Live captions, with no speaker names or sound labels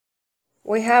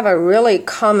We have a really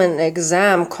common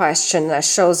exam question that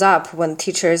shows up when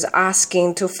teacher is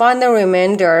asking to find the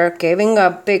remainder giving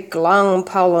a big long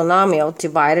polynomial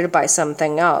divided by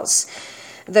something else.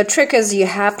 The trick is you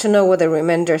have to know what the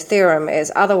remainder theorem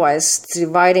is. Otherwise,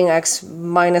 dividing x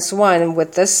minus 1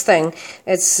 with this thing,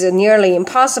 it's nearly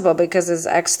impossible because it's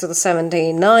x to the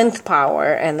 79th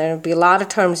power and there will be a lot of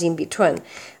terms in between.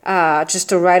 Just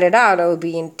to write it out, it would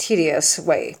be in tedious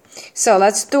way. So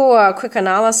let's do a quick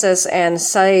analysis and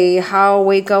say how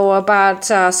we go about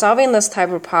solving this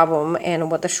type of problem and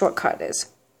what the shortcut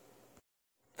is.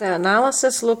 The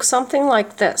analysis looks something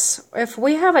like this. If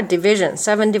we have a division,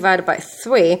 7 divided by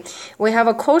 3, we have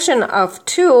a quotient of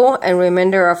 2 and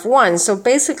remainder of 1. So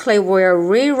basically, we're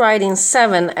rewriting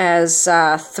 7 as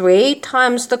 3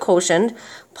 times the quotient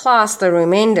plus the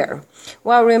remainder.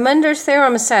 Well, remainder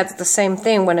theorem says the same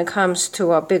thing when it comes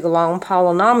to big long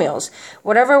polynomials.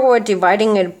 Whatever we're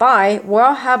dividing it by,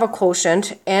 we'll have a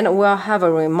quotient and we'll have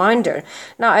a remainder.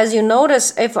 Now, as you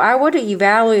notice, if I were to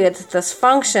evaluate this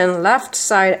function left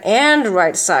side and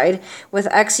right side with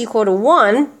x equal to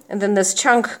 1, and then this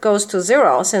chunk goes to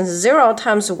 0. Since 0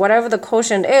 times whatever the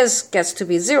quotient is gets to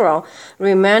be 0,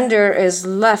 remainder is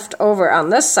left over on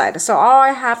this side. So all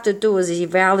I have to do is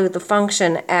evaluate the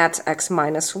function at x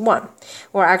minus 1.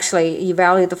 Or actually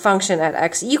evaluate the function at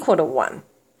x equal to 1.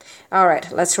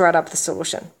 Alright, let's write up the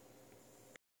solution.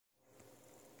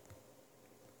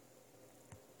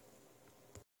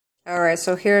 Alright,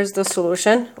 so here's the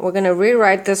solution. We're going to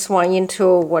rewrite this one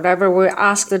into whatever we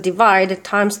ask to divide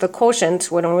times the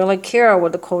quotient. We don't really care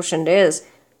what the quotient is,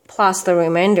 plus the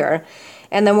remainder.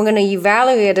 And then we're going to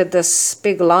evaluate this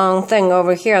big long thing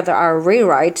over here that I'll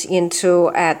rewrite into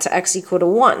at x equal to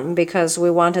 1 because we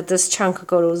wanted this chunk to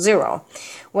go to 0.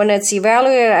 When it's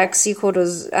evaluated at x equal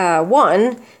to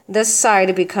 1, this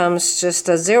side becomes just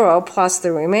a 0 plus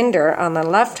the remainder. On the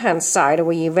left-hand side,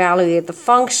 we evaluate the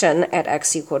function at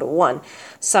x equal to 1.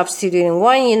 Substituting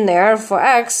 1 in there for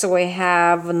x, we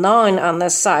have 9 on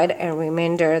this side, and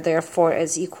remainder, therefore,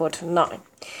 is equal to 9.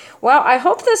 Well, I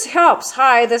hope this helps.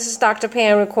 Hi, this is Dr.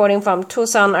 Pan recording from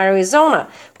Tucson, Arizona.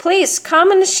 Please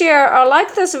comment, share, or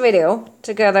like this video.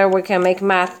 Together we can make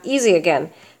math easy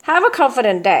again. Have a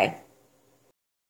confident day.